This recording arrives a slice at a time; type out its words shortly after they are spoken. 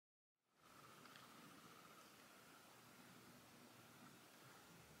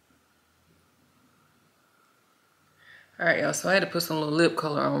All right, y'all, so I had to put some little lip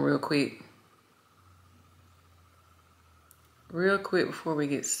color on real quick before we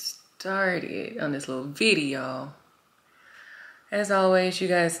get started on this little video. As always, you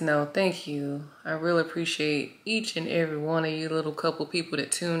guys know, thank you. I really appreciate each and every one of you little couple people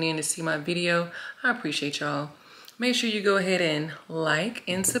that tune in to see my video. I appreciate y'all. Make sure you go ahead and like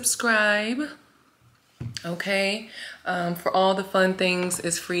and subscribe. Okay, for all the fun things,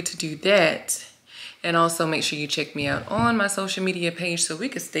 it's free to do that. And also make sure you check me out on my social media page so we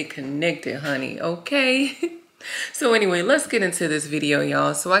can stay connected, honey, okay? So anyway, let's get into this video,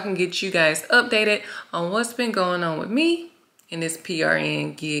 y'all, so I can get you guys updated on what's been going on with me in this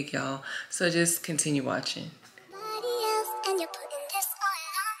PRN gig, y'all. So just continue watching.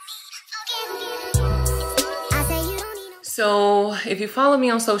 So if you follow me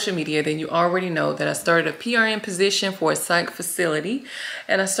on social media, then you already know that I started a PRN position for a psych facility.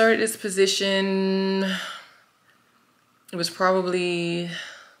 And I started this position, it was probably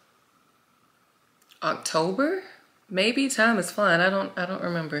October, maybe. Time is flying. I don't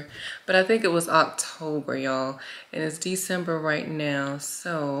remember. But I think it was October, y'all. And it's December right now.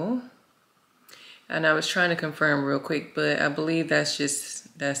 So, and I was trying to confirm real quick, but I believe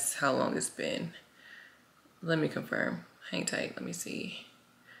that's how long it's been. Let me confirm. Hang tight, let me see.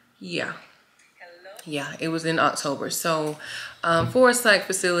 Yeah, it was in October. So for a psych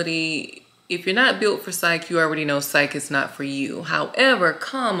facility, if you're not built for psych, you already know psych is not for you. However,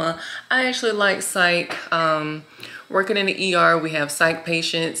 I actually like psych. Working in the ER, we have psych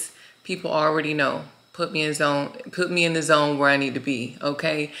patients. People already know. Put me in the zone where I need to be,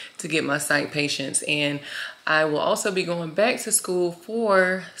 okay, to get my psych patients. And I will also be going back to school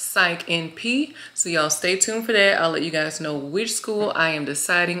for Psych NP. So y'all stay tuned for that. I'll let you guys know which school I am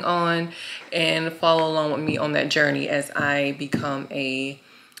deciding on and follow along with me on that journey as I become a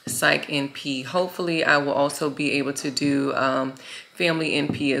Psych NP. Hopefully I will also be able to do Family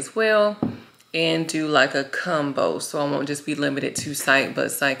NP as well and do like a combo. So I won't just be limited to Psych,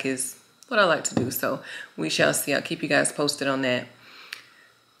 but Psych is what I like to do. So we shall see. I'll keep you guys posted on that.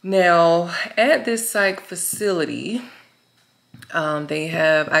 Now, at this psych facility,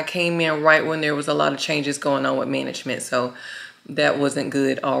 I came in right when there was a lot of changes going on with management. So that wasn't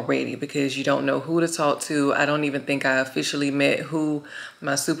good already because you don't know who to talk to. I don't even think I officially met who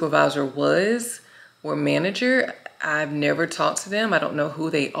my supervisor was or manager. I've never talked to them. I don't know who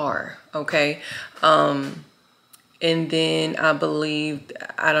they are, okay? And then I believe,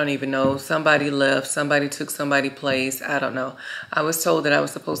 I don't even know, somebody left, somebody took somebody's place, I don't know. I was told that I was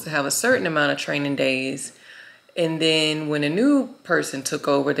supposed to have a certain amount of training days. And then when a new person took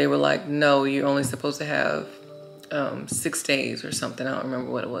over, they were like, no, you're only supposed to have 6 days or something. I don't remember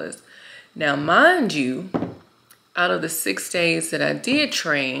what it was. Now, mind you, out of the 6 days that I did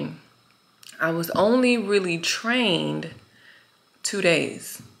train, I was only really trained 2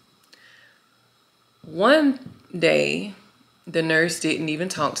 days. One day, the nurse didn't even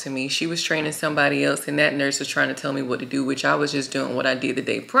talk to me. She was training somebody else, and that nurse was trying to tell me what to do, which I was just doing what I did the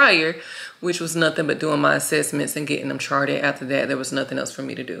day prior, which was nothing but doing my assessments and getting them charted. After that, there was nothing else for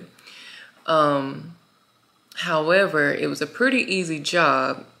me to do. However, it was a pretty easy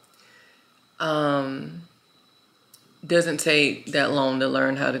job. Doesn't take that long to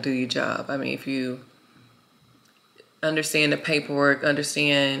learn how to do your job. I mean, if you understand the paperwork,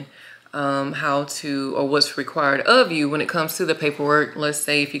 understand how to, or what's required of you when it comes to the paperwork. Let's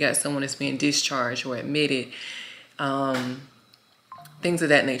say if you got someone that's being discharged or admitted, things of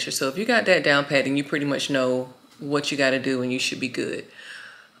that nature. So if you got that down pat, then you pretty much know what you got to do and you should be good.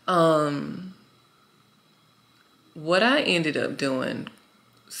 What I ended up doing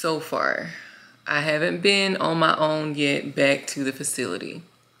so far, I haven't been on my own yet back to the facility.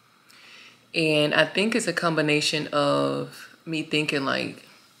 And I think it's a combination of me thinking like,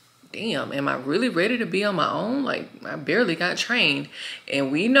 damn, am I really ready to be on my own? Like, I barely got trained.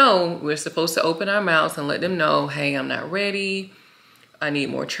 And we know we're supposed to open our mouths and let them know, hey, I'm not ready. I need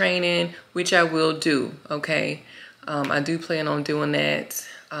more training, which I will do, okay? I do plan on doing that.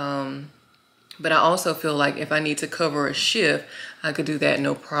 But I also feel like if I need to cover a shift, I could do that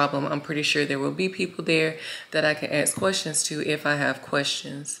no problem. I'm pretty sure there will be people there that I can ask questions to if I have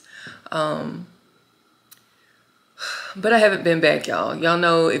questions. But I haven't been back, y'all. Y'all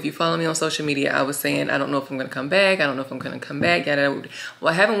know, if you follow me on social media, I was saying, I don't know if I'm going to come back. I don't know if I'm going to come back.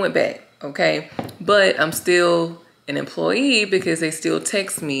 Well, I haven't went back, okay? But I'm still an employee because they still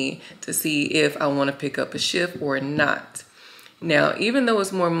text me to see if I want to pick up a shift or not. Now, even though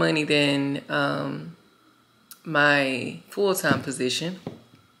it's more money than my full-time position,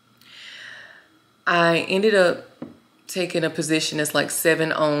 I ended up taking a position that's like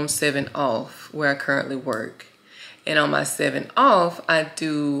 7 on, 7 off where I currently work. And on my 7 off, I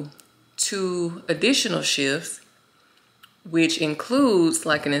do 2 additional shifts, which includes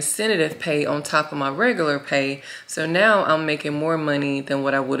like an incentive pay on top of my regular pay. So now I'm making more money than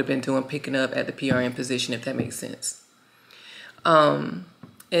what I would have been doing picking up at the PRN position, if that makes sense. And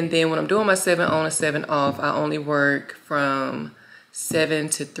then when I'm doing my 7 on and 7 off, I only work from 7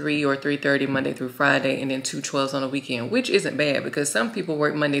 to 3 or 3:30 Monday through Friday, and then 2 12s on the weekend, which isn't bad because some people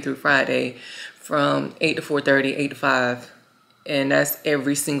work Monday through Friday from 8 to 4:30, 8 to 5, and that's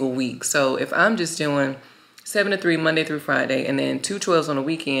every single week. So if I'm just doing 7 to 3 Monday through Friday and then 2 12s on the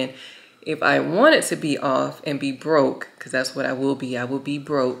weekend, if I wanted to be off and be broke, because that's what I will be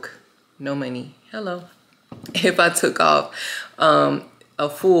broke, no money, hello. If I took off a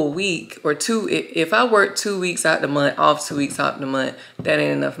full week or 2, if I work 2 weeks out the month, off 2 weeks out the month, that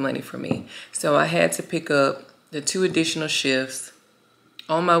ain't enough money for me. So I had to pick up the 2 additional shifts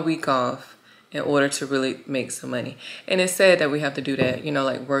on my week off in order to really make some money. And it's sad that we have to do that, you know,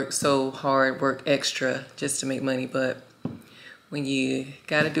 like work so hard, work extra just to make money. But when you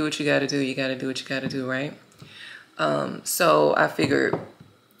gotta do what you gotta do, you gotta do what you gotta do, right? So I figured,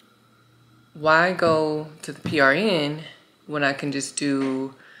 why go to the PRN when I can just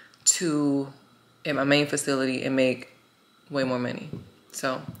do 2 at my main facility and make way more money?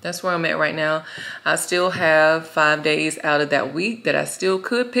 So that's where I'm at right now. I still have 5 days out of that week that I still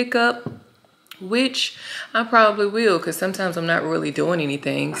could pick up, which I probably will, because sometimes I'm not really doing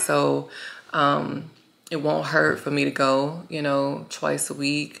anything. So it won't hurt for me to go, you know, twice a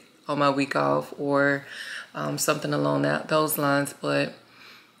week on my week off, or something along those lines. But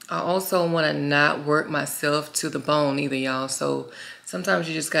I also want to not work myself to the bone either, y'all. So sometimes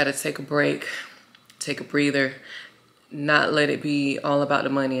you just got to take a break, take a breather, not let it be all about the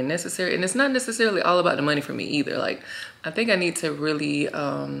money and necessary. And it's not necessarily all about the money for me either. Like, I think I need to really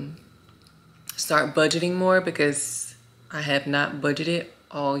start budgeting more, because I have not budgeted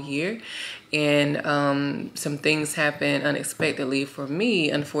all year. And some things happened unexpectedly for me,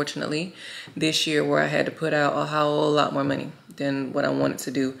 unfortunately, this year, where I had to put out a whole lot more money than what I wanted to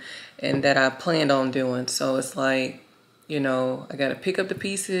do and that I planned on doing. So it's like, you know, I got to pick up the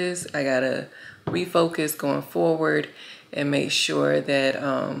pieces. I got to refocus going forward and make sure that,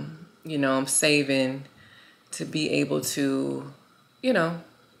 you know, I'm saving to be able to, you know,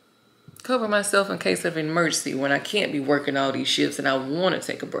 cover myself in case of an emergency when I can't be working all these shifts and I want to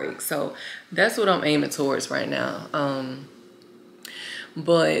take a break. So that's what I'm aiming towards right now.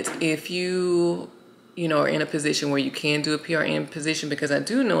 But if you know, are in a position where you can do a PRN position, because I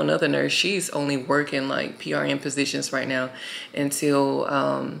do know another nurse, she's only working like PRN positions right now until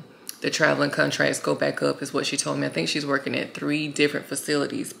the traveling contracts go back up, is what she told me. I think she's working at 3 different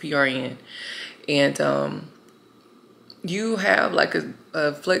facilities, PRN. And you have like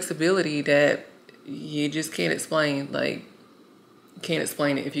a flexibility that you just can't explain. Like, you can't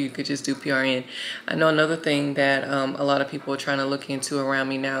explain it if you could just do PRN. I know another thing that a lot of people are trying to look into around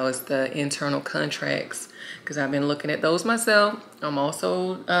me now is the internal contracts, because I've been looking at those myself. I'm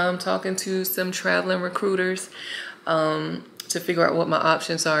also talking to some traveling recruiters to figure out what my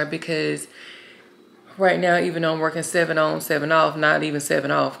options are, because right now, even though I'm working 7 on, 7 off, not even 7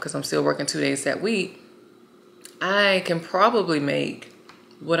 off, because I'm still working 2 days that week, I can probably make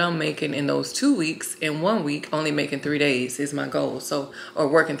what I'm making in those 2 weeks in 1 week, only making 3 days is my goal. So, or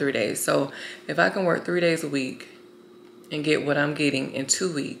working 3 days. So if I can work 3 days a week and get what I'm getting in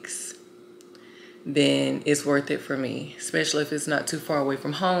 2 weeks, then it's worth it for me, especially if it's not too far away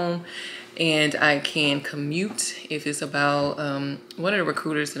from home and I can commute. If it's about, one of the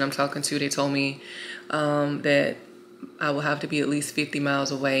recruiters that I'm talking to, they told me that I will have to be at least 50 miles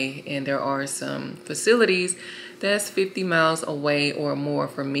away, and there are some facilities that's 50 miles away or more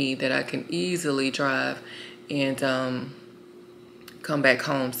from me that I can easily drive and come back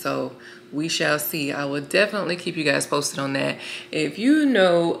home. So we shall see. I will definitely keep you guys posted on that. If you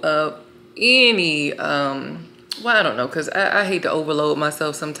know of any, well, I don't know, because I hate to overload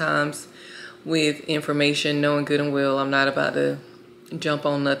myself sometimes with information, knowing good and well I'm not about to jump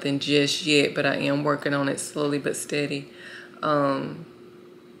on nothing just yet, but I am working on it slowly but steady.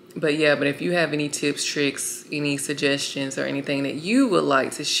 But yeah, but if you have any tips, tricks, any suggestions, or anything that you would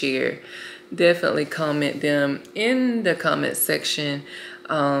like to share, definitely comment them in the comment section.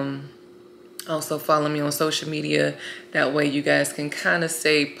 Also follow me on social media. That way you guys can kind of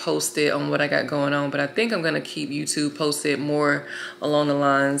stay posted on what I got going on. But I think I'm going to keep YouTube posted more along the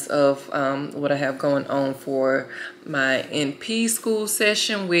lines of what I have going on for my NP school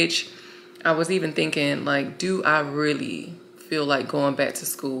session, which I was even thinking, like, do I really feel like going back to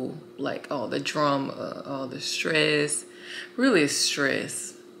school? Like all the drama, all the stress, really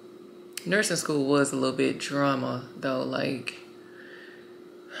stress. nursing school was a little bit drama though. Like,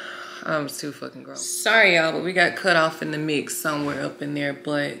 I'm too fucking grown. Sorry y'all, but we got cut off in the mix somewhere up in there.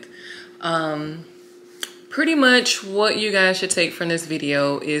 But pretty much what you guys should take from this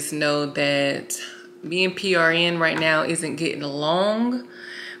video is know that being PRN right now isn't getting along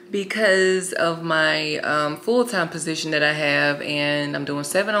because of my full-time position that I have, and I'm doing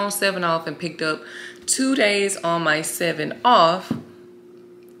 7 on 7 off and picked up 2 days on my 7 off.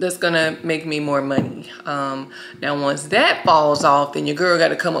 That's gonna make me more money. Now once that falls off, then your girl got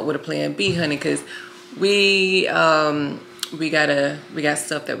to come up with a plan B, honey, because we got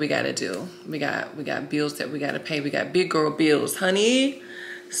stuff that we gotta do. We got bills that we gotta pay. We got big girl bills, honey.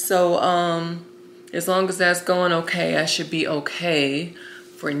 So as long as that's going okay, I should be okay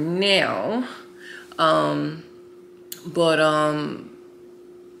for now.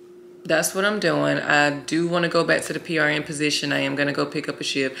 That's what I'm doing. I do want to go back to the PRN position. I am going to go pick up a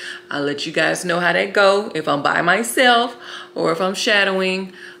shift. I'll let you guys know how that go, if I'm by myself or if I'm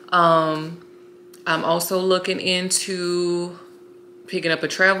shadowing. I'm also looking into picking up a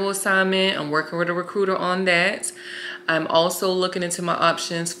travel assignment. I'm working with a recruiter on that. I'm also looking into my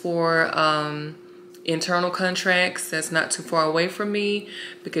options for internal contracts that's not too far away from me,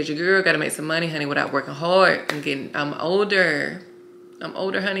 because your girl got to make some money, honey, without working hard. I'm older.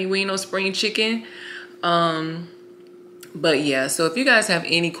 Honey. We ain't no spring chicken. But yeah, so if you guys have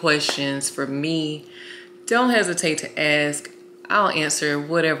any questions for me, don't hesitate to ask. I'll answer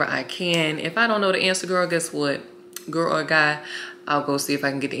whatever I can. If I don't know the answer, girl, guess what? Girl or guy, I'll go see if I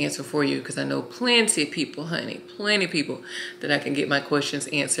can get the answer for you, because I know plenty of people, honey, plenty of people that I can get my questions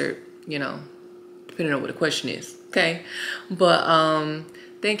answered, you know, depending on what the question is, okay? But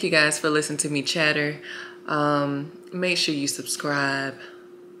thank you guys for listening to me chatter. Make sure you subscribe.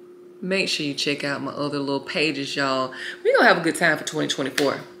 Make sure you check out my other little pages, y'all. We're gonna have a good time for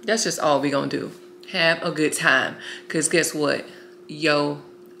 2024. That's just all we're gonna do. Have a good time. Because guess what? YOLO.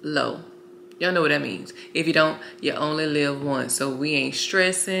 Y'all know what that means. If you don't, you only live once. So we ain't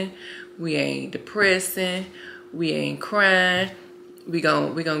stressing. We ain't depressing. We ain't crying. We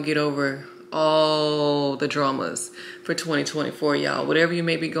gonna get over all the dramas for 2024, y'all. Whatever you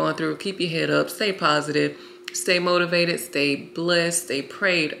may be going through, keep your head up. Stay positive. Stay motivated, stay blessed, stay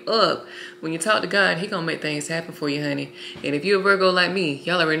prayed up. When you talk to God, he gonna make things happen for you, honey. And if you're a Virgo like me,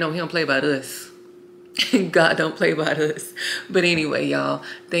 y'all already know he don't play about us. God don't play about us. But anyway, y'all,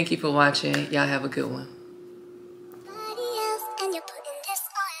 thank you for watching. Y'all have a good one.